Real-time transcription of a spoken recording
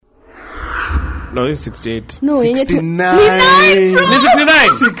No, it's 68. No, 69. It's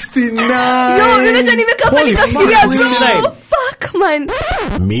 69. 69. Yo, you don't even come Holy fuck, 69. Fuck,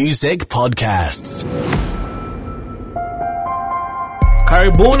 man. Music podcasts.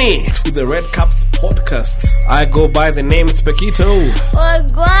 Karibuni to the Red Caps podcast. I go by the name Spekito.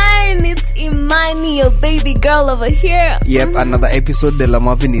 Wagwan, it's Imani, your baby girl over here. Yep, another episode de La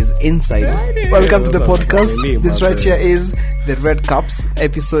Marvin is inside. Right. Welcome to the podcast. Really, This right Marvin. here is the Red Caps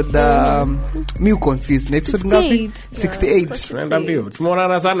episode. Me confused. Episode 68. 68. Tunaenda mbio.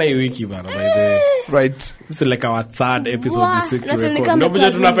 Tumeonana sana hii wiki bana by the way. Right. This is like our third episode Wow. this week. Nafeel Ndio kama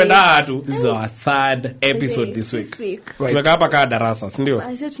mmoja tunapenda roommate. tu. This is our third episode this week. Right. Tumekaa hapa kaa darasa, si ndio?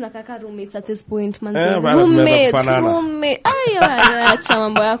 I said tunakaka roommates at this point, man. Eh, bana, tunaweza kufanana. Roommate. Acha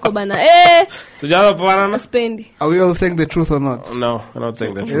mambo yako bana. Sijaanza kufanana? Spendi. Are we all saying the truth or not? No, I'm not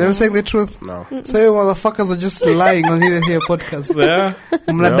saying that. You're not saying the truth? No. So you motherfuckers are just lying on here podcast. Yeah.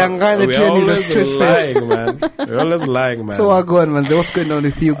 Mnadanganya We're pia ni the always straight face. lying, man. We're always lying, man. So wagwan manze, what's going on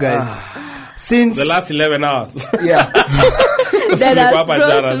with you guys? Since The last 11 hours. yeah. Tulikuwa hapa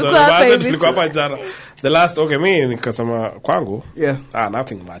jana. So, tulikuwa hapa baada hivi. tulikuwa hapa jana. The last, okay, me nikasema kwangu. Yeah.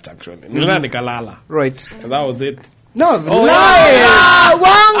 Nothing much actually. Nilala nikalala. Right. And that was it. No, Oh, lies.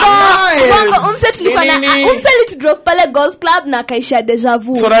 Wango umse tulikuwa na Nini? umse litudrop pale golf club na kaisha deja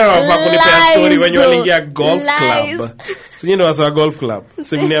vu. So now I'm going to kunipea story when you bro. walingia golf Lies. club. Sinyi ndo wasa wa golf club.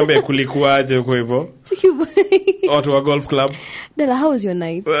 Simniambie kulikuwaje huko hivyo. Watu wa golf club. Dela, how was your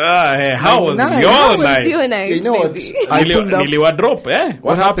night? Hey, how was Nice. your How How was night? your night? You know what? baby? I pulled up. Niliwa drop, eh?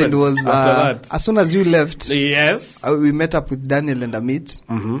 What happened was after that? as soon as you left, Yes. we met up with Daniel and Amit.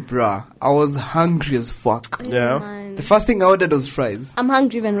 Bruh, I was hungry as fuck. Yeah. Man. The first thing I ordered was fries. I'm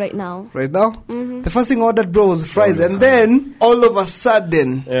hungry even right now. Right now? The first thing I ordered, bro, was fries. And then, all of a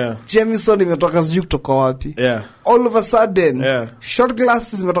sudden, Yeah. Jameson imetoka sijui kutoka wapi. Yeah. All of a sudden, Yeah. short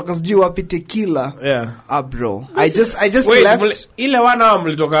glasses imetoka sijui wapi, tequila. Yeah. Bro. I just Wait, left. ile wana wa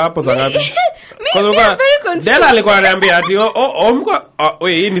mlitoka hapo saa ngapi? Me, I'm very confused. Dela alikuwa ananiambia ati mko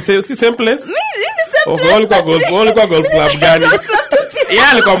wait, hii ni si same place? Me, in the same place. Walikuwa golf club gani? Yeye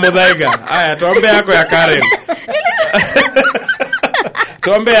alikuwa Muthaiga. Haya, tuombe yako ya Karen.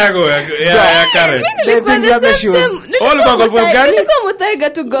 Tuombe yako ya Karen. Nilikuwa the same she was- Walikuwa golf club gani? Nilikuwa Muthaiga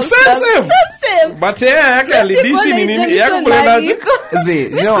tu golf Same, club. same. Same. But yake alidishi ni nini? Yako Jameson kule mahali nazi. iko. Zee, you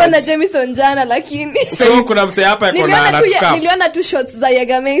know Sikuwa na what? Jameson jana lakini. So kuna mse hapa yuko na anatuka. Niliona tu shots za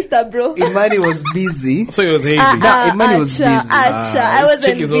Jägermeister, bro. Imani was busy. So he was hazy. Imani was busy. Acha, I this wasn't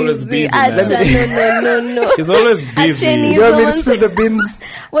chick is always busy, man. Acha, no. She's always busy. Acheni. You want me to spill the beans?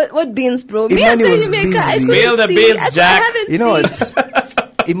 What beans, bro? Imani was I busy. couldn't Spill the see. beans, I Jack. haven't You know seen. what?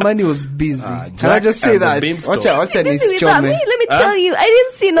 Imani was busy. Can I Jack just say and the that? beanstalk. Wacha Busy with that. Me, nisichome. let me tell you, I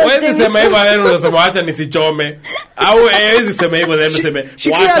didn't see no Wezi sema hivyo Jameson. leo unasema acha nisichome. Au wezi sema hivyo leo useme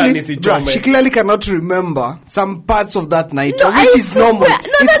She wacha clearly, nisichome. she clearly cannot remember some parts of that night, No, which I is normal. swear. No,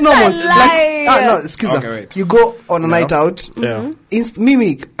 It's that's normal. a lie. No, excuse Okay, me. wait. You go on a night out. Yeah.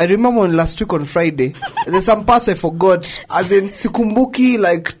 Mimi, I remember on last week on Friday, there's some parts I forgot. As in, sikumbuki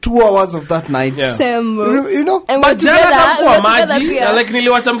like 2 hours of that night. Yeah. Same, bro. You know? And But we're jana together, tamkuwa we're together maji pia. na like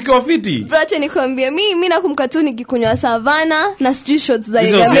niliwacha mkiwa fiti. Bro, acha nikwambie, mi nakumbuka tu nikikunywa Savana na sijui shots za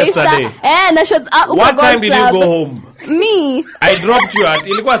This was Jägermeister. yesterday. Na shots uko What golf time did you club. go home? Me. I dropped you at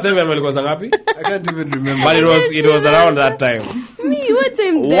ilikuwa 7 ama ilikuwa saa ngapi? I can't even remember. But it was around that time. Me, what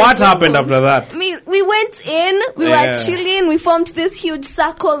time did What I go happened home? after that? We went in, we Yeah. were chilling, we formed this huge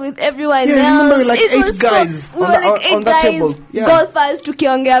circle with everyone Yeah, else. remember, like, It 8 was guys we on were the- like on 8 that guys, table. Yeah. golfers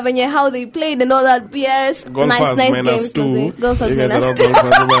tukiongea venye how they played and all that BS. Golfers nice minus games. 2. Golfers You guys are minus not 2.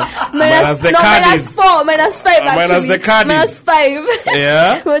 golfers. Minus the caddies. -4, -5 actually. Minus the caddies. -5.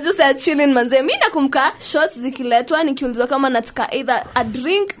 Yeah. We were just chilling manze. Mi nakumbuka shots zikiletwa nikiulizwa kama nataka either a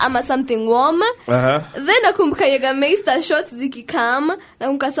drink ama something warm. Then nakumbuka Jägermeister shots zikikam,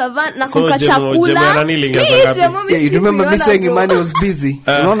 nakumbuka Savana, nakumbuka So, chakula. Jemo nani lingia Mi, saa ngapi? Jemo, mi Yeah, you remember me sikuiona, saying bro. Imani was busy.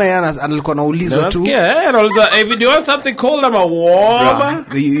 Unaona yana alikuwa naulizwa tu. Nasikia, and also, if you want something cold ama warm.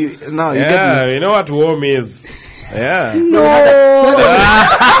 Bruh, now you get me. Yeah, you know what warm is. Yeah.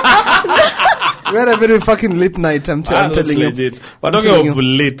 We had a very fucking late night, I'm That's telling you. legit. But I'm talking telling of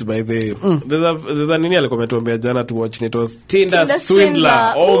you. late, by the there's a nini alikuwa ametuambia jana to watch, and it was Tinder Tinder Swindler.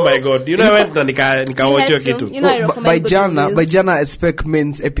 Swindler. Oh my god. You know I went na nika watch hiyo had to. kitu. You know, I recommend good By movies. Jana, I expect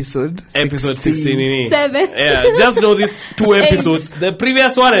men's episode. Episode 16 nini? 7. Yeah, just know these 2 episodes. The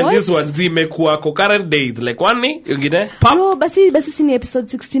previous one and What? this one zimekuwa concurrent days. Like one ni, yungine, pop. Bro, basi si ni episode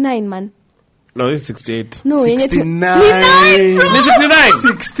 69 man. No, this is 68. No, yenye tu. 69. Ni 69.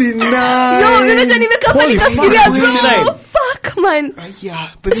 69. Yo, unajua nimekapa Holy nikafikiria fuck, bro. 69. Fuck Come on. Yeah,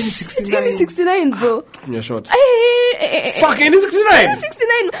 but then 69. 69, bro. You're short. Fucking 69.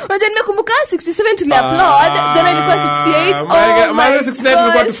 69. Unajua nimekumbuka 67 tuliupload. Jana ilikuwa 68. Oh my 69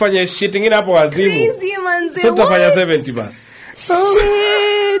 tulikuwa tufanye shit ingine hapo wazimu. Crazy manze. So tutafanya 70 basi.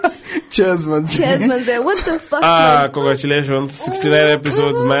 Shit. Cheers, man. What the fuck, man? Congratulations. 69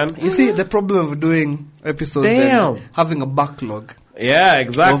 episodes, man. You see, the problem of doing episodes and having a backlog. Yeah,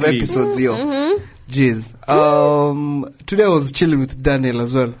 exactly. Of episodes, yo. Jeez. Today I was chilling with Daniel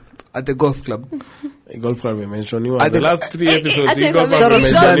as well at the golf club. Golf club we mentioned you on the last 3 episodes. Shout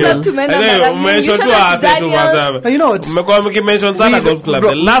out to Daniel. You know what? We mentioned golf club.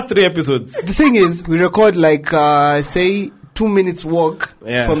 The last 3 episodes. The thing is, we record like say 2 minutes walk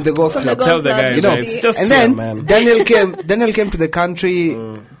from the golf club. Tell the guys, you know, it's just and then man. Daniel came to the country.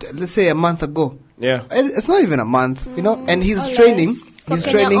 Let's say a month ago. Yeah, it's not even a month, you know, and he's training. He's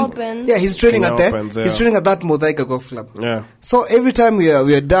training. Yeah, he's training at he's training at that Modaika golf club. Yeah. So every time we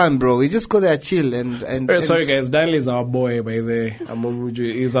are done, bro, we just go there, chill and. Sorry guys, Daniel is our boy, by the way.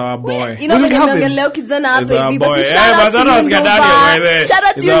 He's our boy. You know, we'll have him. He's our boy. Shout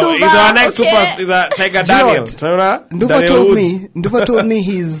out to you, He's our next super. He's a Tiger Daniel. Nduva told me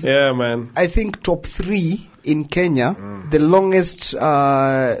he's. Yeah, man. I think top 3 in Kenya, the longest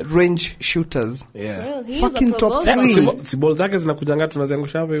range shooters. Yeah. Fucking top 3. Si ball zake zinakujanga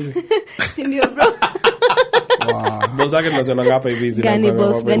tunaziangusha hapa hivi. Ndio bro. Ball zake tunaziona hapa hivi Gani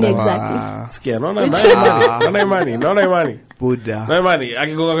balls, gani exactly. Sikia, naona imani. Buddha. Na imani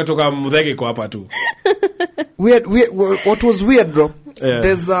akigonga kutoka Muthegi kwa hapa tu. Weird, what was weird, bro? Yeah.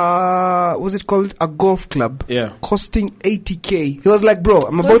 There's what's it called? A golf club. Yeah. Costing 80K. He was like, bro,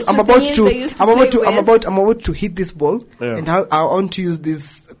 I'm about to hit this ball, and I want to use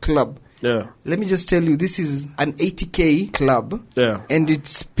this club. Yeah. Let me just tell you, this is an 80K club. Yeah. And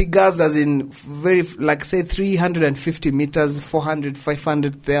it's figures as in very, like say 350 meters, 400,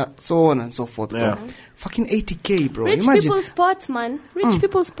 500 there, so on and so forth. Yeah. Bro. Fucking 80K, bro. Rich Imagine. people's sport, man. Rich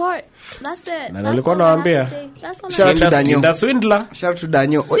people's sport. That's it. Na That's nilikuwa all I have nawaambia. to say. That's all Shout I out to Daniel. Tinder Swindler. Shout out to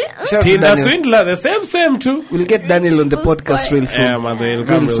Daniel. Shout out to Tinder Daniel. Swindler, the same too. We'll get Daniel on the podcast real soon. Yeah, man, they'll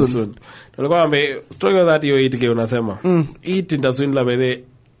come real soon. Nilikuwa nawaambia, story of that hiyo 80K unasema. Hii Tinder Swindler by the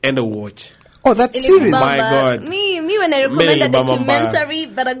end of watch. Oh, that's serious. My God. Me when I recommend a documentary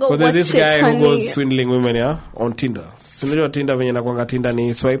that I go watch it, honey. There's this guy who goes swindling women on Tinder. Swindling on Tinder venye nakuanga Tinder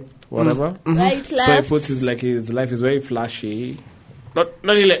ni swipe, whatever. Right, left. So he puts his life is very flashy. Not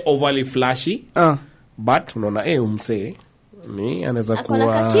really overly flashy. But unaona umse ni anaweza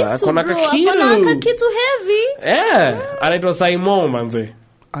kuwa akona kakitu heavy. Yeah, anaitwa Simon manze.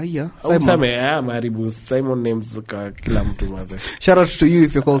 Aya, Simon names kila mtu manze. Shout out to you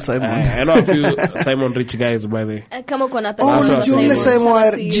if you call Simon. I know a few Simon rich guys by the way. Kama uko na pesa. Oh, yule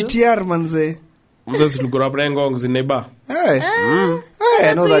Simon GTR manze. Mzee tulikuwa hapa ngong zineba. Hey. Hey,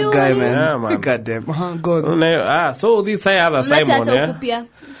 I know that guy, man. Yeah, man. God damn. Go on. So this other Simon, yeah.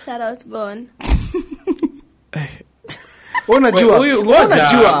 Shout out, go on. Unajua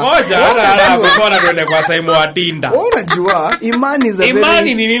kwa Simon wa Tinder. Unajua Imani is a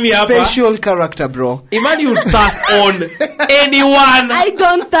very special character, bro. Imani you thirst on anyone. I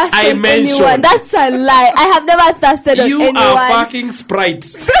don't thirst on anyone. That's a lie. I have never thirsted on anyone. You are fucking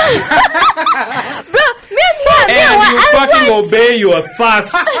Sprite. Bro, and you fucking obey your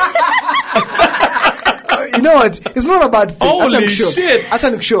thirst. You know what? It's not a bad thing. Holy shit.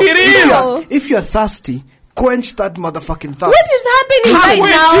 It is. If you're thirsty, quench that motherfucking thirst. What is happening right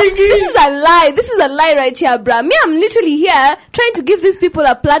now? This is a lie right here, bruh. Me, I'm literally here trying to give these people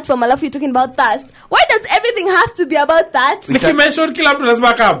a platform. I love you talking about thirst. Why does everything have to be about that? Nikimention kila mtu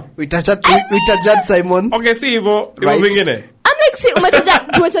lazima come. We touched Simon. Okay, see hivyo vingine. I'm like, see,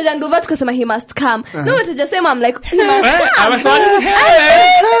 tumetaja Nduva tukasema he must come. No, umetaja sema, I'm like, he must come.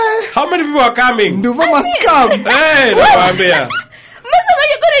 How many people are coming? Nduva must come. Hey, nakwambia. Masa,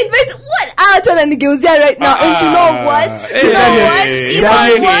 you're gonna invite what out on Nigeuzia right now? And you know what?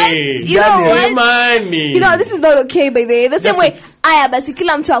 You know, this is not okay, by the way. The same way, aya basi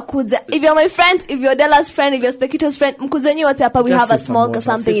kila mtu akuze. If you're my friend, if you're Della's friend, if you're Spectator's friend, mkuzenyi wote hapa, we have a small or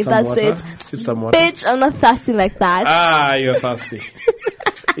something. If that's it. Sip some water. Bitch, I'm not thirsty like that. You're thirsty.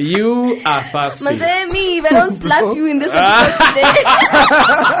 You are thirsty. Mazemi, if I don't slap you in this episode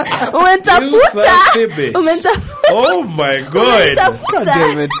today. Oh my God. God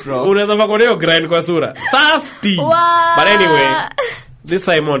damn it, bro. Unaweza kuonea grind kwa sura. Thirsty. Wow. But anyway, this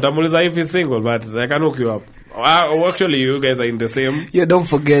Simon, tamuliza if he's single, but I can hook you up. Actually, you guys are in the same. Yeah, don't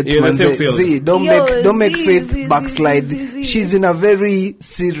forget, man. Don't make Faith backslide. She's in a very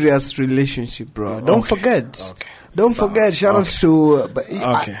serious relationship, bro. Don't forget. Okay. Don't forget, shout out to...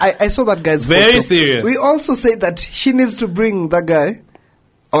 Okay. I saw that guy's Very photo. serious. We also said that she needs to bring that guy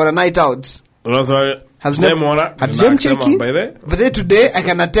on a night out. Has Jem cheki? But then today, I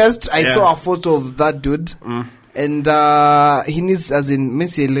can attest, I saw a photo of that dude. And he needs, as in,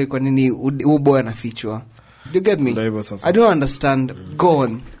 Messi ele kwa nini uboy anafichwa. Do you get me? I don't understand. Go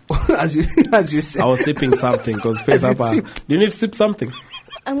on. as you said. I was sipping something because do you need to sip something?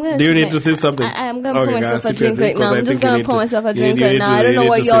 Do you need to sip something? I'm going to pour myself a drink right now. I'm just going to pour myself a drink right now. I don't know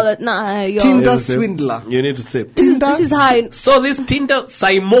what y'all... Tinder Swindler. You need to sip. This is how... So this Tinder Tinder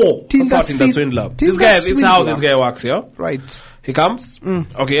Swindler. This is how this guy works, yeah? Right. He comes.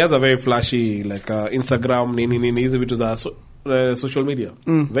 Okay, he has a very flashy, like Instagram, nini, hizi vitu za social media.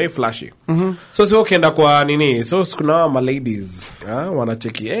 Very flashy. So ukienda kwa nini, so kuna ma ladies,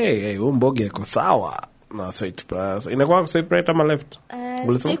 wanacheki, hey, mboge yako sawa. No, swipe inakuwa swipe right ama left?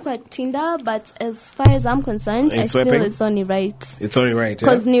 Stick with Tinder, but as far as I'm concerned, I feel it's only right. It's only right,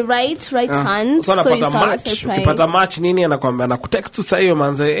 because ni right hand. So unapata match. Ukipata match nini anakuambia na kutext tu sahiyo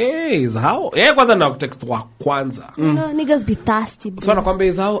manze, hey, is how? Kwanza na kutext wa kwanza. Niggas be thirsty, bro. So anakuambia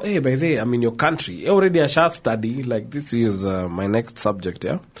is how, hey, by the way, I'm in your country. Already a short study, like this is my next subject,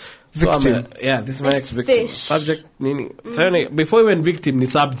 yeah? Victim. This is my next victim. Fish. Subject nini. So before even victim ni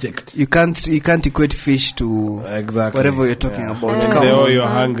subject. You can't equate fish to exactly whatever you're talking about. Even though you're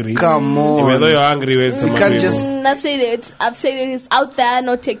hungry. Come on. Even though you're hungry, where's the can't just... I've said it. It's out there,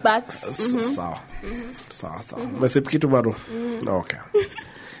 no take backs. Sawa. Mesip kitu bado. Okay.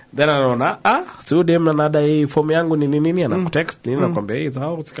 Then anaona si dem na nada hii form yangu ni nini anakutext nini nakwambia hey,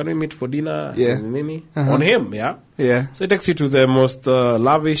 how can we meet for dinner nini on him, so he takes you to the most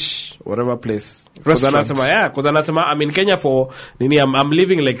lavish whatever place. Because anasema I'm in Kenya for nini, I'm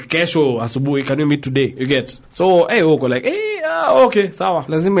leaving like kesho asubuhi, can we meet today, you get? So uko like okay sawa,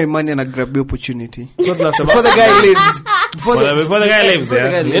 lazima imani ana grab the opportunity so tunasema before the guy leaves before the guy leaves,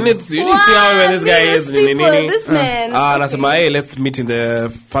 you need to see how when this guy is nini this man anasema hey, let's meet in the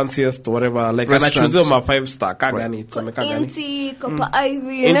fanciest whatever, like anachoose ma 5-star kagani tumeka gani Inti Copper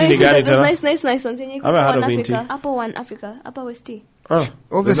Ivy, nice ones yenye hapo one Africa hapa West.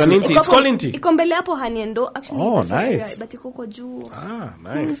 Obviously it's called Inti. Iko mbele hapo Haniendo actually. Nice. But iko kwa juu.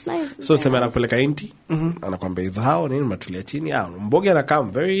 Nice. So sema anakupeleka Inti. Anakwambia hizo hao nini matulia chini mboge anakaa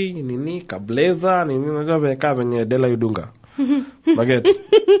very nini kableza nini unajua veka venye Dela Yudunga. Maget.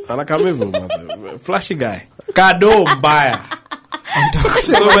 Anakaa hivyo flashy guy. Kado mbaya.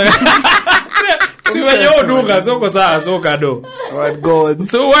 Si wenye udunga so kwa saa so kado. What God.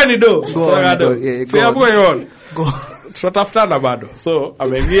 So when do? So kado. Si hapo yon. Go. Tutafutana bado. So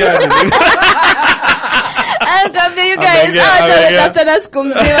ameingia you guys after na siku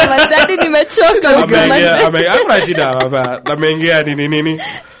mzima masadi nimechoka ameingia shida ameingia nini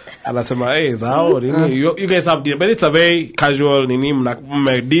anasema hey zao nini you guys have dinner, but it's a very casual nini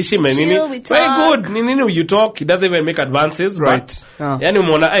mnadishi nini very good nini you talk, he doesn't even make advances, right? Yani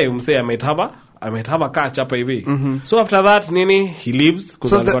umeona umse ametava catch hapa hivi. So after that nini he leaves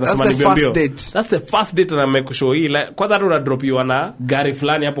because alikuwa anasema ni mbio. That's the first date na mekushow hii like kwanza tu drop you na gari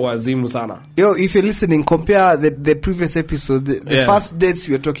fulani hapo wazimu sana. Yo, if you're listening, compare the previous episode, the first dates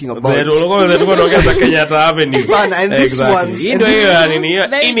we were talking about. Tulikuwa tunaongea Kenyatta Avenue. And this one ndio hiyo nini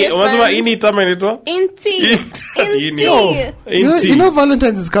unasema ini tama inaitwa Inti. You know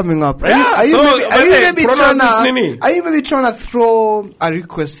Valentine's is coming up. Are you maybe trying to throw a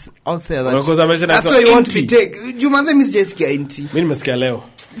request out there that's what you want to take? Jumanze Miss Jessica Inti. Mimi nimesikia leo.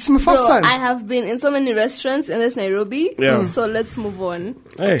 It's my first time. I have been in so many restaurants in this Nairobi. So let's move on.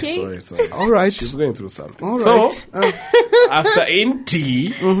 Hey, okay? Sorry. All right. She's going through something. All right. So, after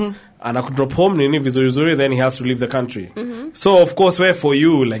Inti, anakudrop home nini vizuri, then he has to leave the country. So, of course, where for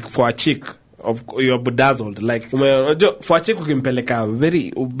you, like for a chick, you're bedazzled, like for a chick ukimpeleka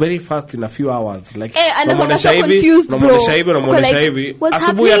very fast in a few hours, like unamuonesha hivi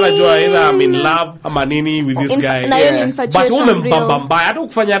asubuhi anajua either I'm in love ama nini with this guy, but umembamba mbaya hata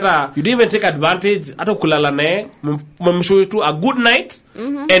kufanya hata you didn't even take advantage hata kulala naye mmemshow tu a good night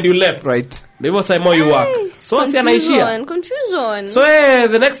and you left, right? Ndivyo sasa you work. So si anaishia confusion. So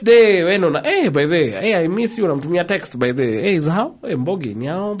the next day when una by the I miss you, unamtumia text by the is how mbogi ni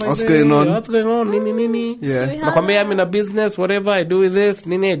how by what's going on nini yeah, nakwambia I'm in a business, whatever I do is this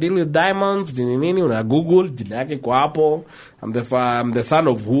nini, I deal with diamonds nini una Google jina yake kwa hapo, I'm the son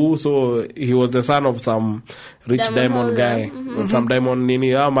of who, so he was the son of some rich diamond guy, some diamond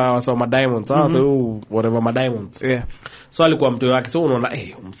nini ama some diamonds, so whatever my diamonds, yeah. So alikuwa mtu wake, so unaona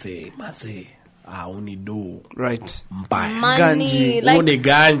umse unido. Right. Money. Like, Uni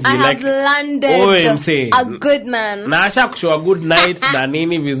ganji. I have landed a good man. Na asha kushow a good night na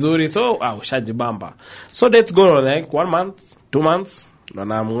nini vizuri. So, ushajibamba. So, let's go on like 1 month, 2 months. Na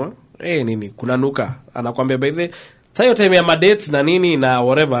naamua. Nini, kuna nuka. Anakuambia by the sayo time ya madates na nini na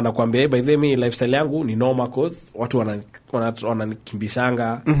whatever. Anakuambia by the me lifestyle yangu ni normal cause. Watu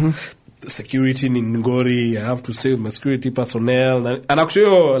wananikimbishanga. Security ni ngori. I have to stay with my security personnel.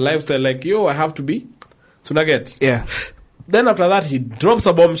 Anakushow lifestyle like, yo, I have to be. So na get. Yeah. Then after that, he drops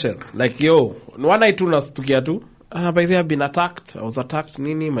a bombshell. Like, yo, one night tu nastukia tu. By the way, I've been attacked. I was attacked,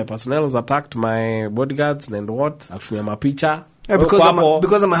 nini. My personnel was attacked. My bodyguards and what. Actually, my picture. Yeah,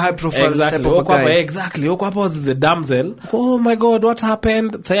 because I'm a high profile type of a guy. Exactly. Okwapo is the damsel. Oh my God, what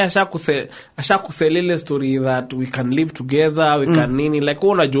happened? Say ashakuselele story that we can live together, we can nini. Like,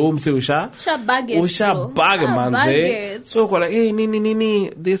 unajua umse usha bag manze. So kwa like, hey,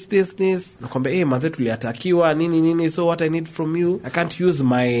 nini, this. Nakwambia, hey, manze tuliatakiwa, nini. So what I need from you, I can't use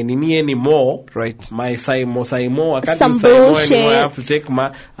my nini anymore. Right. My saimo. I can't some use saimo bullshit anymore. I have to take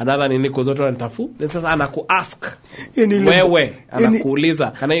another nini kozoto nitafu. Then sasa anaku-ask. Wewe.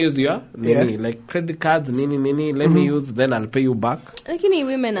 Anakuuliza, can I use your nini, like credit cards, nini, let me use, then I'll pay you back. Lakini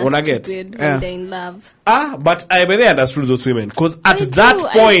women are stupid when they're in love. But I really understood those women, because at that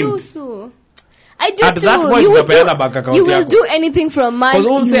point, I do too. You will do anything for a man you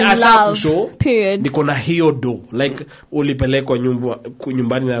love. Period. Niko na hiyo do, like ulipelekwa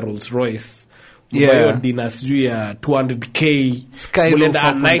nyumbani na Rolls Royce. Yeah. Dinner sijui ya 200k. Mulenda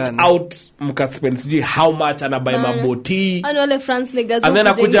a night out. Mkaspend sijui how much anabuy maboti. Anole France Legas. And then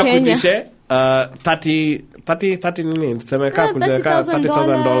akuja kujishe 30 nini. Tusemeka kujeka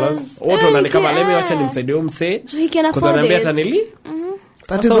 $30,000. Oto na nikama lemi wacha nimsaidie umse. So he can afford it. Kuzanambia tanili.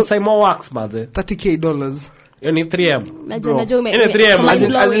 That's say more works maze. $30,000. Yo ni 3M. Ni 3M.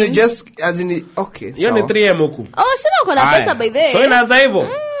 As in okay. Yo ni 3M huku. Oh, sina kuna pesa by there. So inaanza hivyo.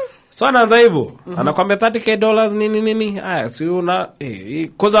 So anaanza hivyo. Anakuambia $30,000 nini. Haya, si una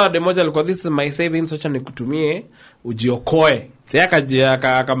koza de moja alikuwa, this is my savings, acha nikutumie ujiokoe.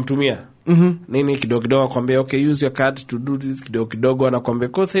 Sasa akamtumia. Nini kidogo akwambia okay, use your card to do this kidogo anakuambia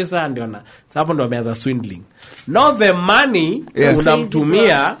kwa sasa ndio na. Hapo ndo ameanza swindling. Now the money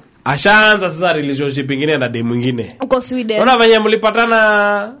unamtumia ashaanza sasa relationship nyingine na dem mwingine. Uko Sweden. Unaona venye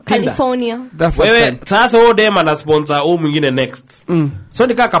mlipatana California. Wewe sasa huo dem ana sponsor huo mwingine next. So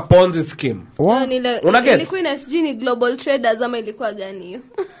ni kaka Ponzi scheme. Ilikuwa ina sijui ni Global Traders ama ilikuwa gani hiyo?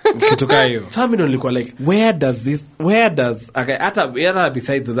 Kitu kama hiyo. Sasa mimi nilikuwa like, where does hata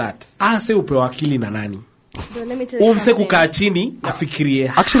besides that. Si upewa akili na nani? Umse kukaa chini afikirie,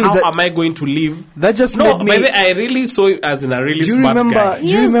 how am I going to live? That just made me. Maybe I really saw you as in a really smart guy. Do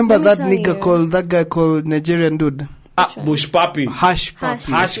you remember that guy called Nigerian dude? Bush Papi. Hush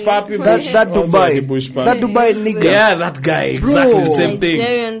Papi. That Dubai. That Dubai nigga. Yeah, that guy. Exactly the same thing.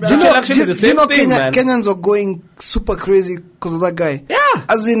 Do you know Kenyans are going super crazy because of that guy? Yeah.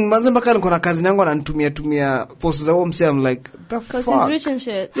 As in, mazembaka niko na kazi yangu ananitumia posts za mse. I'm like, the fuck? Because he's rich and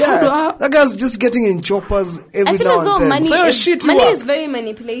shit. Yeah. That guy's just getting in choppers every now and then. Money is very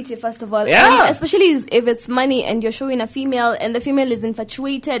manipulative, first of all. Yeah. And especially if it's money and you're showing a female and the female is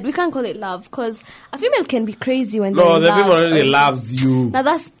infatuated. We can't call it love because a female can be crazy when they're in love. No, the female really loves you. Now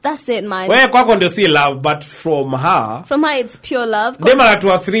that's it, man. Well, kwako ndio see love, but from her it's pure love. Dema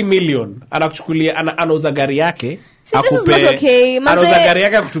anatua 3 million. Anakuchukulia anauza gari yake. See, this is not okay. Anauza gari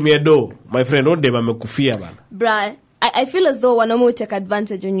yake kutumia do. My friend, don't dem amekufia bana. Bruh, I feel as though wanaume will take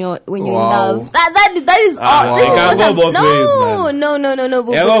advantage when you're in love. That is all. No.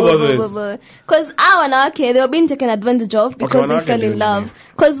 Because our wanawake, they were being taken advantage of because they fell in love.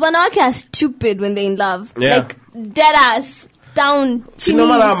 Because wanawake are stupid when they're in love. Yeah. Like dead ass down. Sino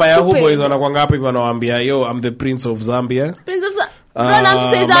mara Yahoo boys wanakuanga hapo hivyo wanawaambia, yo, I'm the Prince of Zambia. My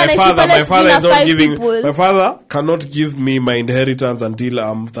father cannot give me my inheritance until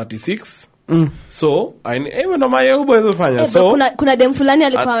I'm 36. So even my Yahoo boys ufanya. So kuna dem fulani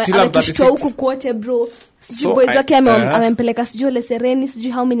alikuwa amekishtua huku kote bro. Sijui boys wake amempeleka sijui le Sereni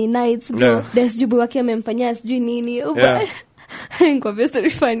sijui how many nights bro. Sijui boy wake amemfanyia sijui nini. Kwa best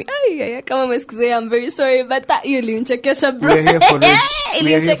funny. Ay kama mesikiza, I'm very sorry but that ilinichekesha bro. We're here for it.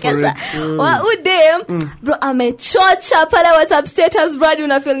 Ilinichekesha. Udem bro amechocha pale WhatsApp status bro,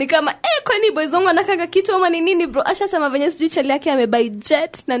 unafeel ni kama kwani boys wangu anakanga kitu ama ni nini bro. Ashasema venye sijui chali yake amebuy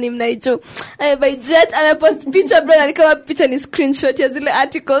jet na ni mnaijo. Amebuy jet, amepost picture bro, na kama picture ni screenshot ya zile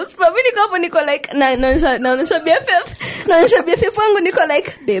articles. Bro mimi niko hapo niko like naonyesha BFF wangu niko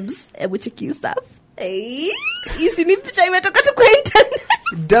like babes hebu check your stuff. Isi ni picha imetoka tu kwa internet.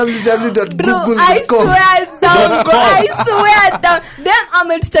 www.google.com. I swear down. Then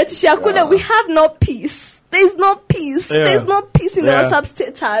ametuchachisha kule, we have no peace. There's no peace. Yeah. There's no peace in our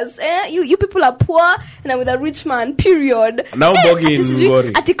substatus. You people are poor and I'm with a rich man, period. Now Bogi in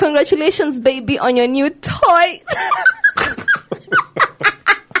Ngori. Ati, congratulations, baby, on your new toy.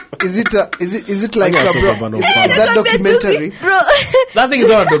 Is it like a bro? Is that documentary? Bro. That thing is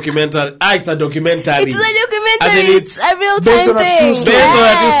not a documentary. It's a documentary. It's a documentary. It's a real based time on a thing. true story. Based on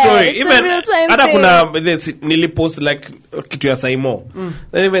a true story. It's Even a real time hata thing. kuna nilipost like kitu ya Saimo.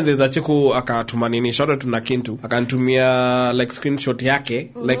 Then even there's a chiku akatuma nini shot tuna kintu akanitumia like screenshot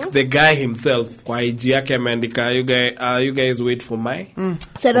yake like the guy himself kwa IG yake ameandika you guys wait for my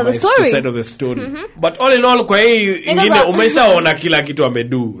Side of the story. Side of the story. But all in all kwa hii ingine umeshaona kila kitu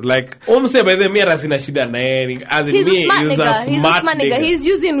amedu. Like umse by the mirror sina shida na yeye as in me is a smart nigga. He's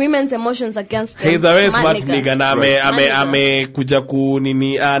using women's emotions against them. He's a very smart nigga na amekuja ku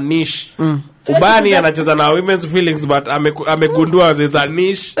nini niche. Ubani anacheza na women's feelings but amegundua there's a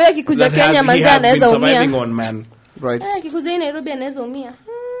niche. Wewe akikuja Kenya manzi anaweza umia. Right. Akikuja Nairobi anaweza umia.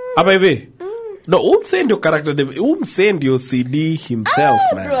 Hapa hivi. No, umsend your character umsend your CD himself,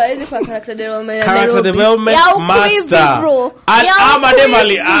 man. Bro, hizi kwa character development. Character development master. Amadem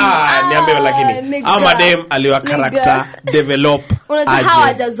niambe lakini. Amadem aliwa character develop. Unajua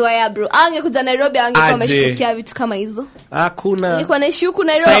hawajazoea bro. Angekuja Nairobi angekuwa ameshtukia vitu kama hizo. Hakuna. Nilikuwa naishi huku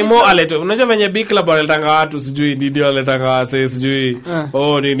Nairobi. Saimo aleto. Unajua venye big club waletanga watu sijui ndio waletanga wase sijui.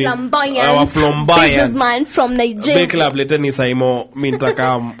 Nini. Our flamboyant. Businessman from Nigeria. Big club leteni Saimo mimi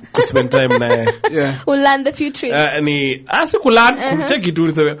nitaka spend time na Yeah. We'll learn the few tricks. Ni asikulan kumcheki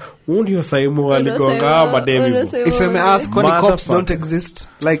tu ndio Saimo aligonga mademi. If I may ask, when cops don't exist,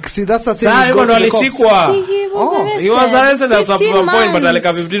 like see that's the thing. He was arrested at some point but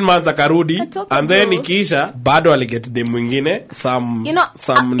alika 15 months akarudi and then ikiisha bado aliget dem mwingine some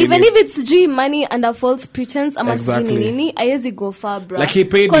even if it's money under false pretense ama nini haiwezi go far bro. Like he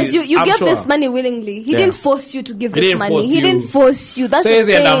paid because you gave this money willingly. He didn't force you to give this money. He didn't force you. That's the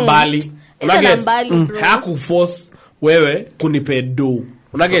thing. Hakuforce wewe kunipe do.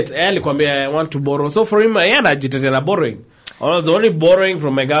 Unaget alikwambia I want to borrow. So for him yeye anajitetea na borrowing. I was only borrowing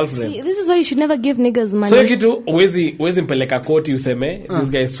from my girlfriend. See, this is why you should never give niggas money. So kitu uwezi mpeleka koti useme this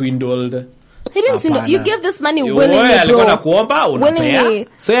guy swindled. He didn't swindle. You gave this money willingly, bro. Alikuwa kuomba unapea.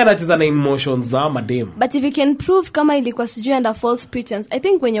 So yeye anacheza na emotions za madem. But if you can prove kama ilikuwa sijui under false pretense, I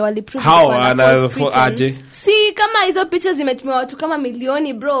think when you wali prove aje. See kama hizo pictures zimetumiwa watu kama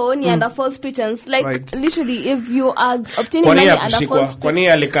milioni bro ni under false pretense. Like literally if you are obtaining money under false pretense. Kwani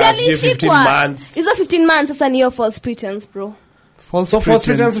alikaa 15 months. Hizo 15 months sasa ni your false pretense bro. False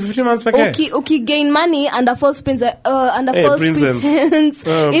pretense 15 months pekee. Okay, gain money under false pretense pretense.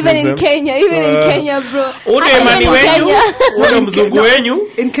 Even in Kenya bro. Ule money wenyu, ule mzungu wenyu.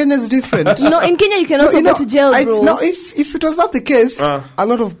 In Kenya is different. No, in Kenya you can also go to jail, bro. No, if it was not the case, a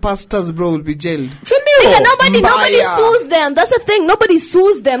lot of pastors bro will be jailed. Nobody sues them. That's the thing. Nobody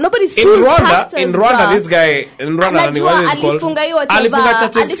sues them. Nobody sues pastors. In Rwanda this guy in Rwanda ni what is called. Alifunga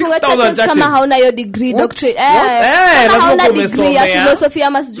churches kama hauna hiyo degree doctorate. Kama hauna degree ya philosophy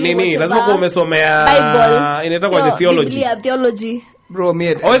ama sijui nini lazima kuwa umesomea Bible inaitwa theology bro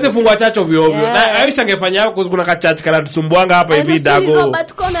mie aweze fungwa church ovyo ovyo na Aisha angefanya hapo kuna ka church kana tusumbuanga hapa hivi dago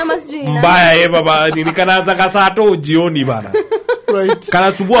Robert Kome ama sijui mbaya baba nini kanaanza saa 3 jioni bana right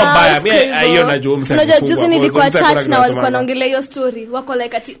kana tumbua mbaya mimi hiyo najua msema unajua juzi nilikuwa church na walikuwa naongelea hiyo story wako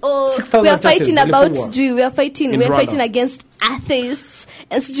like ati we are fighting about we are fighting against atheists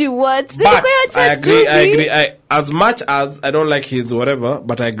and sijui what I agree as much as I don't like his whatever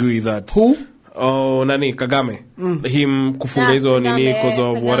but I agree with that who nani Kagame him kufunga hizo nini because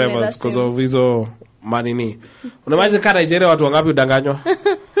of whatever because of hizo manini unamaanisha kana Nigeria watu wangapi udanganywa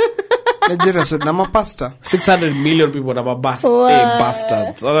Nigeria so na mapasta 600 million people na mabasta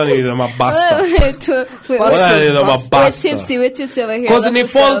bastards wala ni na mabasta tipsy over here cause ni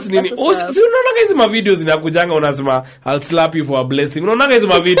false nini si unaona hizo ma videos zinakujanga unasema I'll slap you for a blessing unaona hizo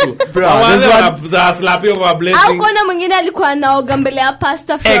ma video za slap you for a blessing au kuna mwingine alikuwa anaoga mbele ya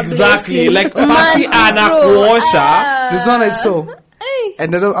pastor for exactly like pasi anakuosha this one I saw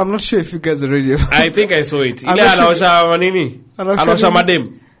and I'm not sure if you guys are ready I think I saw it ile anaosha nini anaosha madem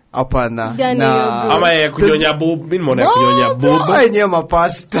hapana ama ya kunyonya boob mimi nimeona kunyonya boob yenyewe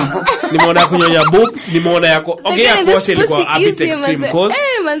mapasta nimeona kunyonya boob nimeona yako okay ya kuosha ilikuwa a bit extreme cause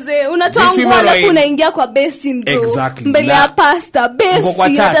manze unatoa nguo alafu unaingia kwa basin bro exactly. mbele ya pasta basin mko kwa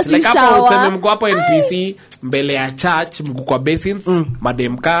church like hapo useme mko hapo NPC mbele ya church mko kwa basins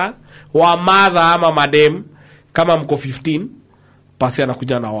madem ka wa mother ama madem kama mko 15 pasi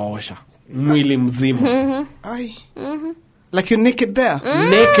anakuja na waosha mwili mzima Like you're naked there.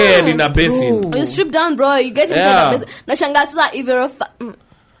 Naked in a basin. You strip down, bro. You get inside the basin. Nashanga sasa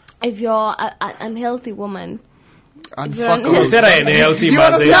if you're an unhealthy woman. Unhealthy. Do you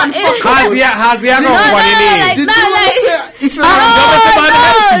want to say unfuckable? Has yako kwa nini? Did you want to say if you're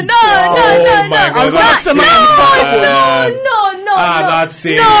No. Oh my God. No. That's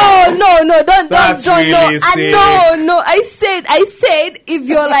sick. No. Don't. Really sick. No. I said if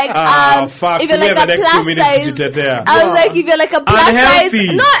you're like fuck. if you're like a plus size. I was like if you're like a plus unhealthy.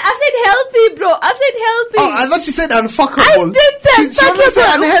 size. No, I said healthy, bro. I said healthy. Oh, I thought she said unfuckable. I did say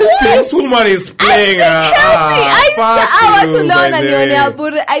unhealthy. This woman is playing. I want to learn and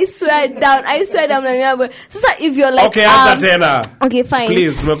I swear down. So if you're like okay, after tena. Okay, fine.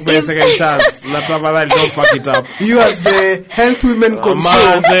 Please, make me a second chance. Don't fuck it up. You as the health women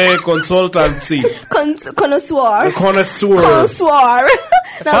consultancy. Connoisseur.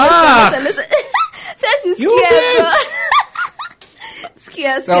 Fuck. Says you You scared, bro. bitch.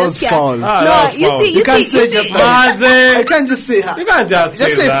 Scared. That was foul. No, you can't see, say just that. I can't just say her. You can't just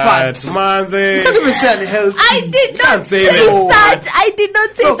say fat. Manze. You can't even say unhealthy. I did not say that. I did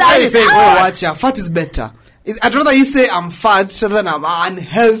not say Look, that. I say, watch out. Fat is better. I'd rather you say I'm fat rather than I'm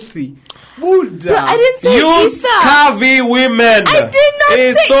unhealthy. Buddha. Bro, I didn't say use curvy women. I did not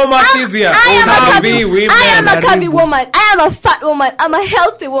it's say so much easier. Curvy women. I am a curvy woman. I am a fat woman. I'm a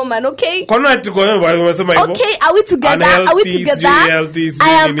healthy woman, okay? Okay, are we together? I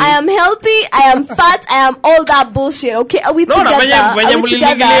am healthy. I am fat. I am all that bullshit, okay? Are we together?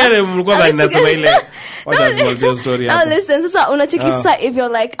 Now listen, sasa unacheki sasa if you're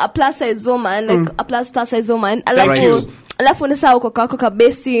like a plus size woman, like a plus size woman, alafu unasahau kwa kako ka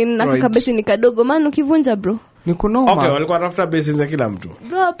basin na ka basin ni kadogo, maana ukivunja bro ni kunoma. Okay, walikuwa tafuta basin za kila mtu.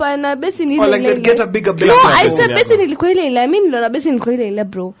 Bro, hapana basin ile ile. Like get a bigger basin. No, I said basin ilikuwa ile ile. I mean ndio basin ilikuwa ile ile,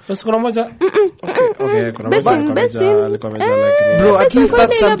 bro. Basi kuna moja. Okay, kuna basin. Bro, at least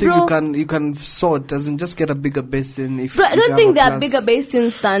that's something you can sort. Doesn't just get a bigger basin if bro, I don't think there are bigger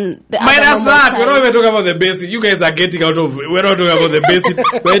basins than the other. Minus that, we're not even talking about the basin. You guys are getting out of. We're not talking about the basin.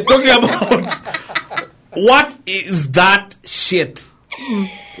 We're talking about what is that shit?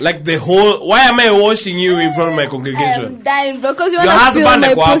 Like the whole. Why am I washing you in front of my congregation? I'm dying, bro, because you want to feel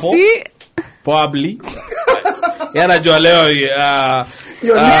my pussy. Probably. Yanajua leo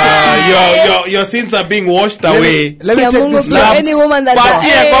your sins are being washed away. Let me take this job. Any woman that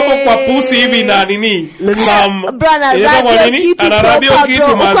kwa pussy hivi na nini? Brana radio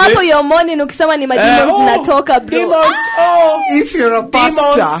kitu bro. Uko your morning ukisema ni mademons zinatoka bro. Demons. If you're a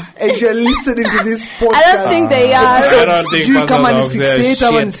pastor and you're listening to this podcast, I don't think they are. I don't think you come on 68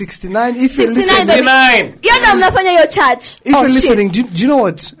 or 69 if you're listening. 69. You're not mnafanya your church. If you're listening, do you know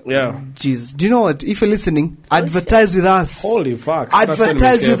what? Yeah. Jeez. Do you know what? If you're listening, advertise with us. Holy fuck.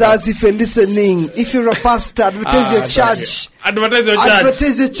 Advertise with us if you're listening. If you're a pastor, advertise your church.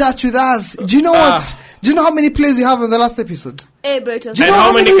 Advertise your church with us. Do you know what? Do you know how many plays you have in the last episode? Hey, bro, and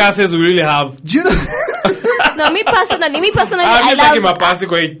how many curses we really have? Do you know? No, me personally,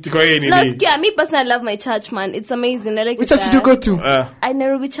 I love my church, man. It's amazing. I like Which church do you go to?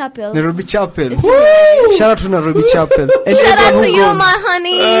 Nairobi Chapel. Nairobi Chapel. Shout out to Nairobi Chapel. And shout out to you, my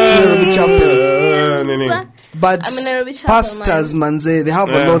honey. Nairobi Chapel. But pastors, manze, they have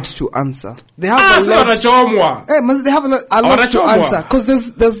a lot to answer. They have a lot. They have a lot to answer. Because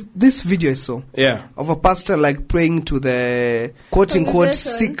there's this video I saw of a pastor like praying to the quote unquote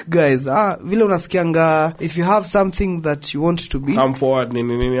sick guys. Vile unasikianga, if you have something that you want to be, come forward.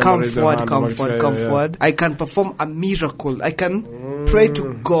 I can perform a miracle. I can pray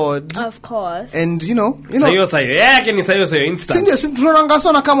to God. Of course. And you know. Instant.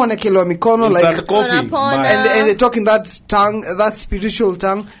 Tunarangasona kama wanekelewa mikono like and they talk in that tongue, that spiritual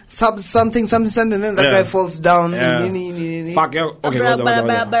tongue, something, and then that guy falls down. Fuck, okay,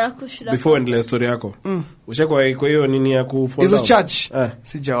 before endele story yako. Ushekwa iko hiyo nini ya kufollow. Hizo church?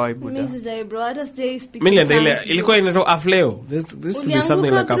 Sijawahi buda. Mimi sijai bro, hata sijai speak. Mimi ile ilikuwa inaitwa afleo. This to be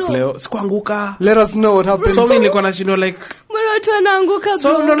something like afleo. Sikuanguka. Let us know what happened. So mimi nilikuwa nashindwa like watu wanaanguka bro.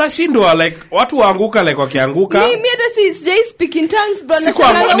 So ndo nashindwa like watu waanguka like wakianguka. Mimi hata sijai speak in tongues bro. Mimi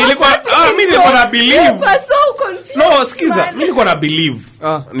nilikuwa na believe. I was so confused. No, skiza. Mimi nilikuwa na believe.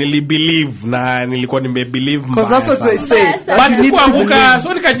 Nilibelieve na nilikuwa nimebelieve mbaya. Because that's what they say. But nikuanguka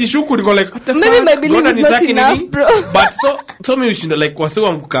so nikajishuku niko like maybe my belief is not enough bro. But so mimi ushinda like wasi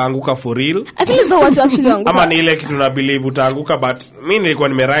wanguka for real. I think it's what actually wanguka. Ama ni ile kitu na believe utaanguka but mimi nilikuwa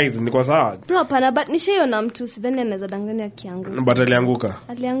nimerise nilikuwa sawa. Bro pana but nishaona mtu sidhani anaweza danganya kianguka. But alianguka.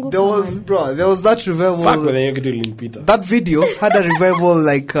 There was that revival. Fuck when you kitu ilimpita. That video had a revival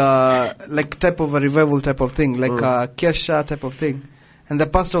like type of a revival type of thing like a kesha type of thing. and the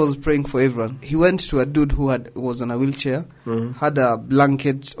pastor was praying for everyone. He went to a dude who was on a wheelchair, had a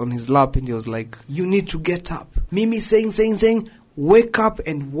blanket on his lap, and he was like, "You need to get up." Mimi saying, "Wake up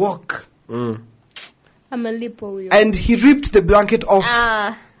and walk." I'm a lipo. And he ripped the blanket off.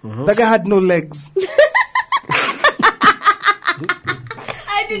 The guy had no legs.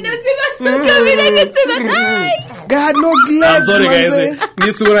 I did not see that coming. I didn't see that. Guy had no legs. I'm sorry, guys.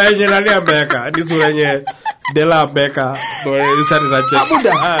 Ni sura yenye nani Ambeka. Ni sura yenye Dela Ambeka.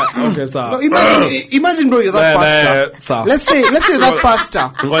 Okay, sir. No, imagine, bro, you're that pastor. Let's say that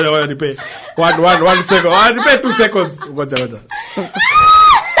pastor. Ngoja nipe. One second. Nipe 2 seconds. Ngoja.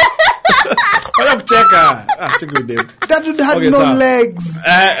 That dude had no legs.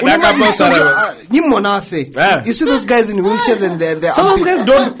 You see those guys in wheelchairs and they're some of those guys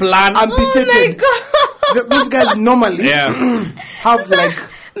don't plan. Amputated. Oh those guys normally have like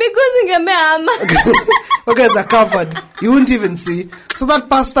okay, are covered. You wouldn't even see. So that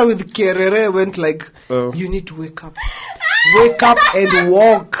pastor with Kerere went like, you need to wake up and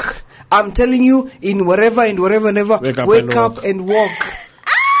walk. I'm telling you, in wherever, never wake up and walk.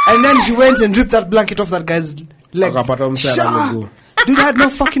 And then he went and ripped that blanket off that guy's legs. Dude had no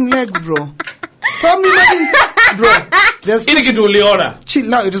fucking legs, bro. So I'm imagining, bro. Chill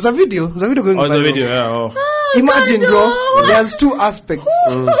now. It was a video. There's a video going on. Oh, it's a video, yeah. Imagine, bro. There's 2 aspects.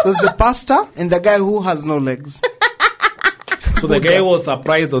 There's the pastor and the guy who has no legs. So the guy was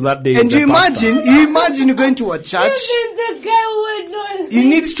surprised on that day. And you imagine you're going to a church. You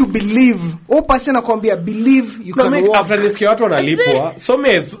need to believe. Person akwambia believe you can walk. After nisikia watu wanalipwa, so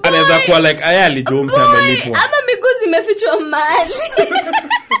anaweza kuwa like aya alijumsa amelipwa. Ama miguu zimefichwa mahali.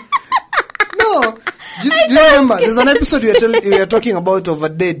 No. Just remember, there's an episode we are talking about of a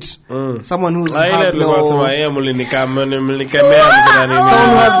date. Someone who has no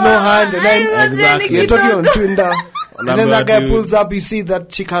hand, and then exactly. You're talking on Tinder. And then that guy pulls up, you see that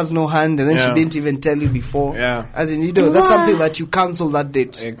chick has no hand, and then she didn't even tell you before. Yeah. As in, that's something that you cancel that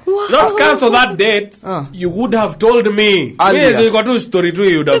date. Not cancel that date. You would have told me. Earlier. You got 2 story too.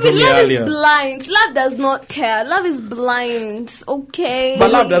 You would have told me earlier. Love is blind. Love does not care. Love is blind. Okay.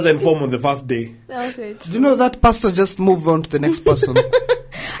 But love doesn't form on the first day. Okay. Do you know that pastor just moved on to the next person?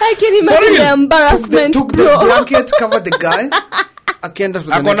 I can imagine the embarrassment. Took the blanket, covered the guy. Akienda to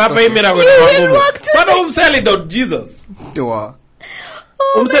the next person. Umseli Jesus.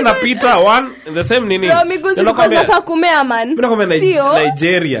 Umsena Peter one the same nini. Kumea man.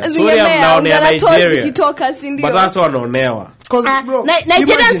 Nigeria. Sorry, I'm naonea Nigeria. But that's wanaonewa.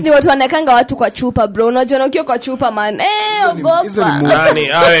 Nigerians ni watu wanekanga watu kwa chupa, bro. Unajua ukiwa kwa chupa man. Ogopa. Hizo ni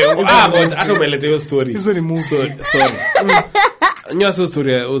movie. Hata umeleta hiyo story. Hizo ni movie. Sorry. Nyo so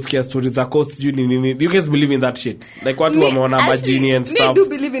story usikia stories za coast nini. You guys believe in that shit? Like watu wameona majini and stuff. Me do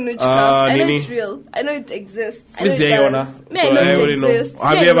believe in witchcraft. I know it's real. I know it exists. I know it exists.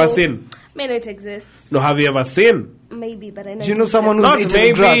 Have you ever seen? I know it exists. No, have you ever seen? Maybe, but I know. Do you know someone who's not eating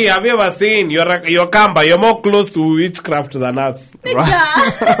maybe grass? Have you ever seen? You're Kamba. You're more close to witchcraft than us.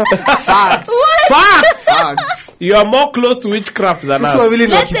 Facts. You are more close to witchcraft than us.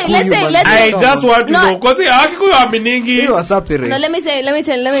 Let's say. I just want to know because Akikuyu aminingi. No, let me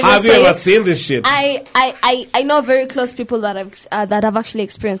tell. Have you ever seen this shit? I know very close people that have actually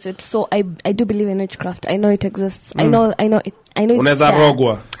experienced it. So I do believe in witchcraft. I know it exists. I know it. Unaweza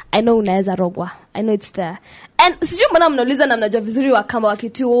rogwa. I know unaweza rogwa. I know it's there. And sijui mbona mnauliza na mnajua vizuri Wakamba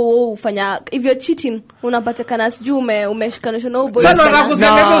wakitu ufanya if you're cheating unapatikana sijui umeshikanisha na boy. Sasa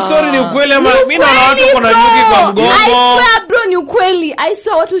nakusema hiyo story ni ukweli ama mimi naona watu kuna nyuki kwa mgongo. I swear bro ni ukweli. I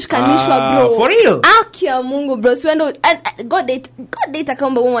swear watu ushikanishwa bro. For real? Aki ya Mungu bro. Swendo and God date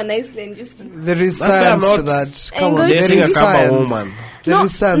Akamba woman na Iceland just. There is science to that. Come on, dating a Kamba woman. No. Let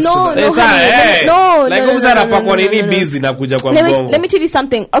me tell you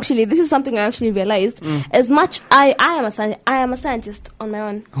something. Actually, this is something I actually realized. As much I am a scientist on my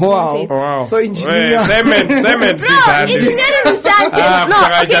own. Wow. So engineer. Cement. Engineering is scientist.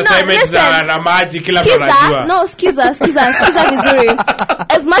 Vizuri.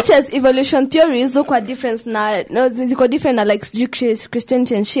 As much as evolution theories ziko different na like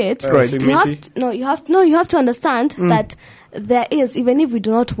Christianity and shit. Right. You have to understand that there is, even if we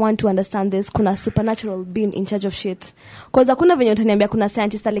do not want to understand this, kuna supernatural being in charge of shit. Cause hakuna venye utaniambia kuna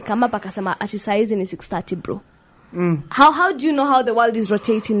scientist alikama hapa akasema ati size ni 630 bro. How do you know how the world is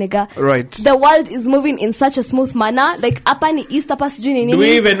rotating, nigga? Right. The world is moving in such a smooth manner. Like hapa ni east, hapa sijui nini. Do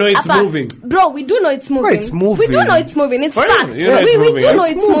we even know it's moving? Bro, we do know it's moving. Right, it's moving. We do know it's moving. It's fact. We do know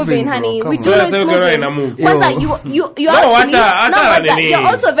it's moving, honey. We do know it's moving. You're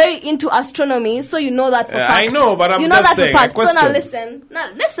also very into astronomy, so you know that for fact. I know, but I'm you know just that saying. For fact. So now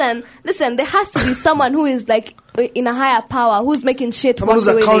listen. There has to be someone who is like in a higher power who's making shit. Someone who's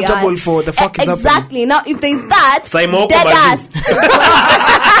accountable for the fuck is happening. Exactly. Now, if there's that, Simon dead ass.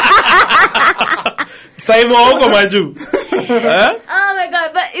 Oh my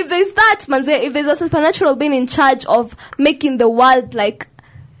god! But if there's that, manze, if there's a supernatural being in charge of making the world like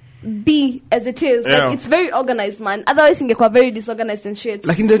be as it is, like it's very organized, man. Otherwise, ingekuwa very disorganized and shit.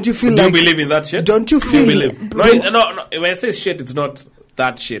 Like, don't you feel do you believe in that shit? Don't you feel? No. When I say shit, it's not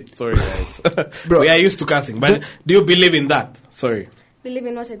that shit. Sorry, guys. Bro, we are used to cussing, but do you believe in that? Sorry. Believe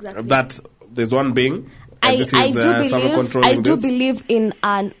in what exactly? That there's one being. I do believe in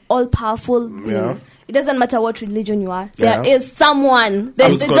an all-powerful being. Yeah. It doesn't matter what religion you are. There is someone.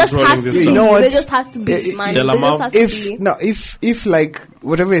 There just has to be. You know what? There just has to be, man. There just has to be. If like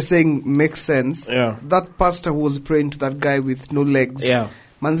whatever you're saying makes sense, that pastor who was praying to that guy with no legs,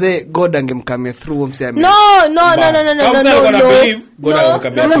 manze, God angemkamia through mse. No.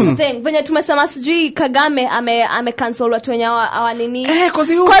 That's the thing. Venye tumesema sijui Kagame ame cancel watu wenye hawa nini.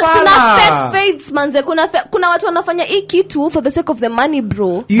 Cause kuna fake faiths, manze. Kuna watu wanafanya hii kitu for the sake of the money,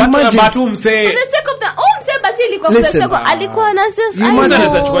 bro. You imagine for the sake of the basi ilikuwa for the sake of alikuwa na just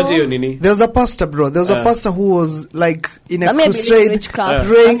there was a pastor, bro. There was a pastor who was like in a crusade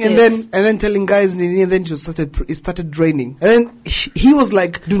praying and then telling guys nini, and then it started raining. And then he was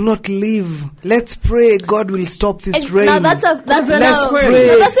like, do not leave. Let's pray. God will stop this rain. Now let's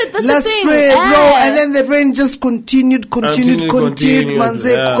pray. Let's pray, bro. And then the rain just continued,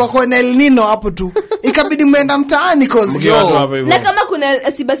 manze. Kwa El Nino hapo tu. Ikabidi mwenda mtaani cause na kama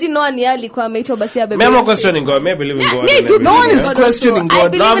kuna si basi no ani alikuwa ameitwa basi abebe. I'm not questioning God. I believe in God. No one is questioning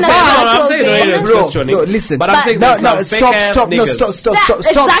God. No, I'm saying no, questioning. No, listen. But I'm saying no, stop.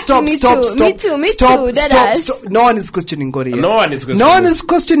 No one is questioning God here. No one is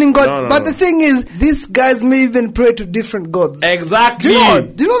questioning God. No. But the thing is, these guys may even pray to different gods. Exactly. Do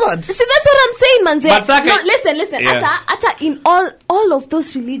you know that? See, that's what I'm saying, manze. No, listen. Ata in all of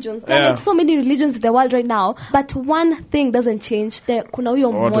those religions, there are like so many religions in the world right now, but one thing doesn't change. Kuna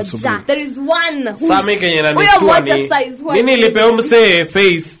huyo mmoja. There is one. Sami kenye na nistwani. Nini lipe umse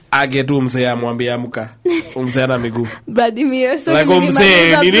face agetu umse amwambia amka. Umse ana miguu. Vladimir. Like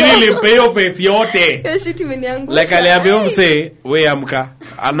umse nini lipe yo faith yote. Yo shit imeniangusha. Like aliambia umse we amka.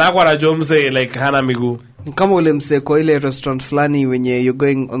 Anako anajua umse like hana miguu. Kama ule mse kwa ile restaurant flani when you're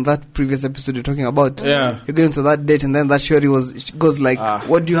going on that previous episode you're talking about, you're going to that date and then that shorty goes like,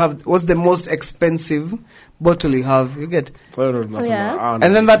 what do you have, what's the most expensive bottle you have, you get? And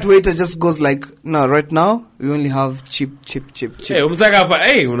then that waiter just goes like, no, right now we only have cheap. Hey,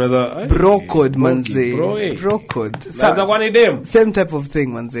 unaweza bro code manze. Bro code. Same type of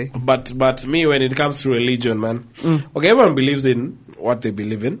thing manze. But me, when it comes to religion, man, okay, everyone believes in what they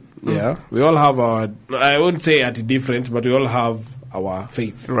believe in. Yeah, we all have our, I wouldn't say at different, but we all have our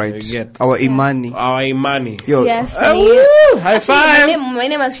faith. Right. Our imani. Yo. Yes. High five. My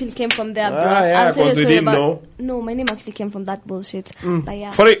name actually came from there, bro. Yeah, because you didn't know. No, my name actually came from that bullshit. But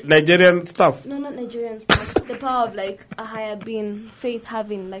yeah. For it, Nigerian stuff. No, not Nigerian stuff. The power of like a higher being, faith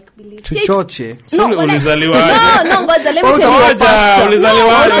having like belief. To choche. No, God, let me tell you.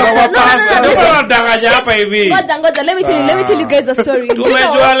 Let me tell you guys a story. Do you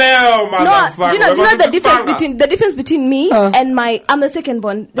know the difference between me and I'm the second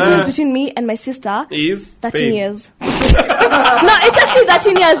born. The difference between me and my sister is 13 years. No, it's actually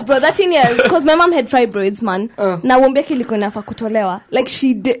 13 years, bro. 13 years. Because my mom had fibroids, man. Na wombe yake ilikuwa inafa kutolewa. Like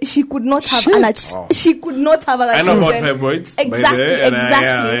she could not have she could not have a I know about fibroids. Exactly.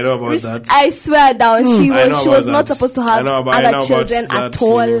 I know about that. I swear down, she was not supposed to have other children at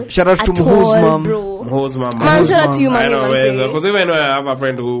all. Shout out to Moho's mom. Moho's mom. Man, shout out to you, mommy. Because even though I have a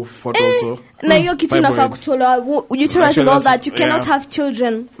friend who fought also. Na hiyo kitu inafaa kutolewa uterus and all that. You cannot have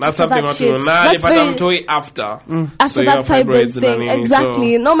children. That's something not to know. Nah, if I'm toy after that fibroids thing.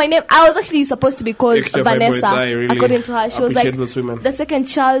 Exactly. No, my name, I was actually supposed to be called Vanessa. According to her, she was like the second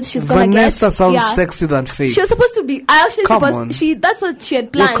child she's gonna get. Vanessa sounds sexier than Faith. She was supposed to be. That's what she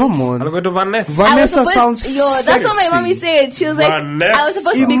had planned. Come on. I'm going to Vanessa. Vanessa sounds sexy. That's what my mommy said. She was like, I was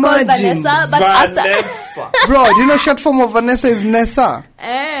supposed to be called Vanessa, but after. Bro, do you know short form of Vanessa is Nessa?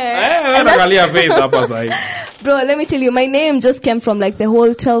 Bro, let me tell you, my name just came from like the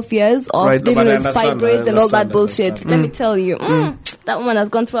whole 12 years of dealing with fibroids and all that bullshit. Let me tell you, that woman has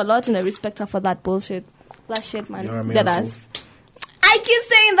gone through a lot, and I respect her for that bullshit. That shit, man. Dead ass. I keep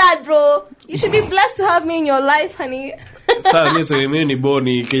saying that, bro. You should be blessed to have me in your life, honey. Sasa mimi sio ni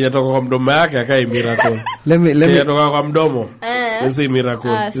boni kijatoka kwa mdomo yake akai miracle. Let me kijatoka kwa mdomo. This is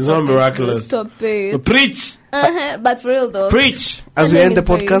miracle. It's not miraculous. Stop it. Preach. But for real though. Preach. As we end the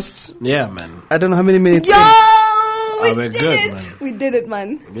podcast. Yeah, man. I don't know how many minutes. Yo! we're good, man. We did it,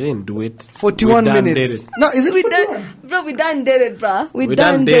 man. We didn't do it. 41 minutes. Did it. No, is it We 41? done, bro. We done did it, bro. We We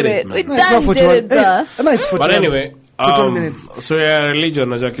done done did did it. it, We man. No, it's not done 41. did it, bro. No, it's 41. But anyway, 41 minutes. so ya religion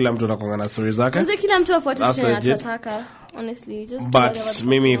najua kila mtu anakuanga na stories zake. Mzee kila mtu afuate That's chenye legit. anataka. Honestly, just do But whatever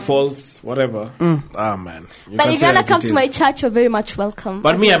Mimi you want. false, whatever. Ah man. You But can if say you wanna as come it to is. my church, you're very much welcome.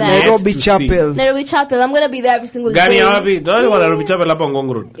 But me, I'm there. Nairobi to see. Chapel. Nairobi Chapel. I'm gonna be there every single Gani day. ya wapi? Don't you want Nairobi Chapel hapa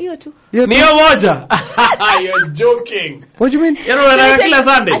Ngong Road? Hiyo tu. Niyo moja. You're joking. What do you mean? Yaani unaenda kila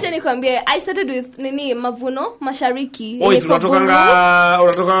Sunday. Acha nikwambie, I started with nini Mavuno Mashariki. Oi, Yenye kwa tunatoka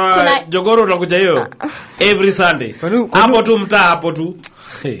Kuna- Jogoro unakuja hiyo every Sunday. Kwani- Hapo tu mtaa hapo tu.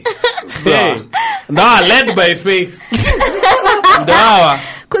 Hey. Hey. Nah, led by faith. Ndawa.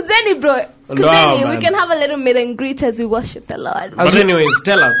 Kuzeni bro. No, Kuzeni, we man. can have a little meet and greet as we worship the Lord. But anyways,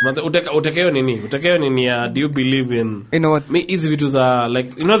 tell us, manze, utekeo nini? Utekeo nini ya do you believe in You know what? me hizi vitu za like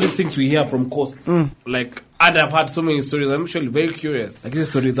you know these things we hear from coast. Like and I've had so many stories. I'm actually very curious. Like these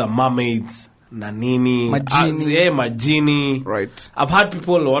stories are mermaids. Na nini Majini. majini. Right. I've had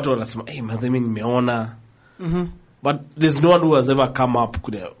people watu wanasema hey manze mimi nimeona. But there's no one who has ever come up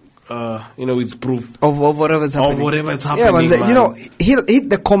you know with proof Of whatever's happening. of whatever's Yeah, happening. man. Man. You know, hit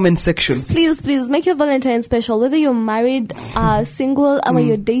the comment section. Please make your Valentine special. Whether you're married, single, or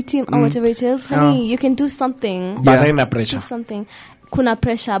you're dating, or whatever it is, honey, you can do something. But Yeah. haina Do pressure. something. Kuna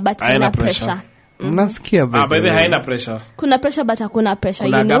pressure, but Haina haina pressure. pressure. Mnasikia By the way, baby. haina pressure. Kuna pressure, but hakuna pressure.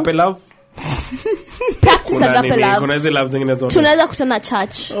 Kuna You know, agape love. practice Kuna agape nini? love. Kuna hizi love zingine zote. Tunaweza kutana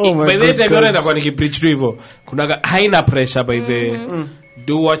church. Oh my By the good time God. nakuwa nikipreach tu hivyo. Kuna haina pressure by the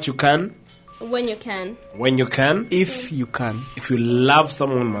do what you can When you can. when you can. If you can. If you love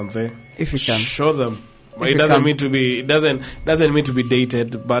someone, manze, If you can. show them. But If it you doesn't can. mean to be. It doesn't mean to be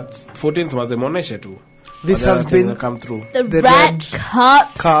dated. But 14th manze muoneshe tu. This But has other things been that come through. The The Red Red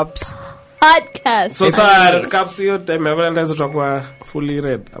Cups Cups. Podcast. So sir, red caps hiyo time ya Valentine's tutakuwa fully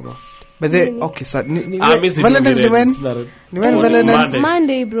red ama. But they okay, so Valentine's ni when? Ni when Valentine's?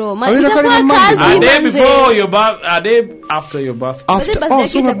 Monday, bro. Are we recording on Itakuwa Monday? kazi, A day manze. before your birth, a day after your birth. After, Birthday oh,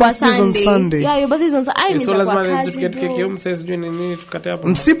 so my itakuwa birthday is on Sunday. Yeah, your birthday is on Sunday. Ai, So lazima nitakuwa kazi, tutiketi keki bro. mse sijui ni nini tukate hapo.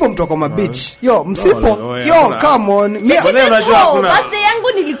 Msipo mtoka ma beach. Yo, msipo. No, Yo, hakuna. come on. But then unajua Before, hakuna. birthday yangu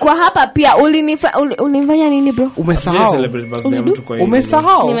nilikuwa hapa pia. Ulinifanya nini, bro? Sijai Umesahau. celebrate birthday ya mtu kwa hiyo.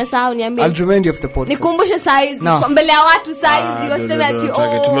 Umesahau. Nimesahau, niambie. I'll remind you of the podcast. Nikumbushe saizi No. kwa mbele ya watu saizi waseme ati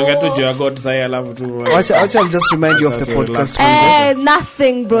Tumeongea tu juu ya God sasa alafu tu. Watch, I'll just remind you of the Okay, podcast.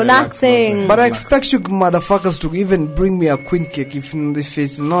 nothing bro, Relax, nothing. man. But I expect you motherfuckers to even bring me a queen cake if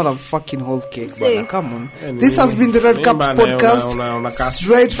it's not a fucking whole cake. See. Bana, come on. This has been the Red Cup Bana, podcast, una cast.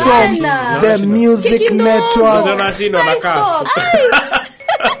 straight from Bana. the Music Kiki no. Network. Unashindwa na cast. Aish.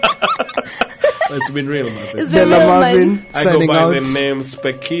 It's been real, man. It's been Bella real, Marvin man. I go signing by out. the name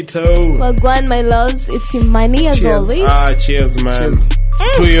Spekito. Well, go on, my loves. It's Imani as Cheers. always. Cheers, man. Cheers.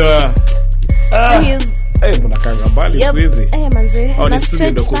 To your So he's mnakanga mbali yep. siku hizi. Manze. Oh, ni na studio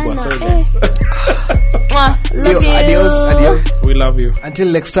ndo stretch kubwa, sana. sorry, guys. Love you. Adios. We love you. Until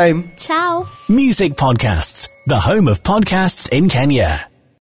next time. Ciao. Music Podcasts, the home of podcasts in Kenya.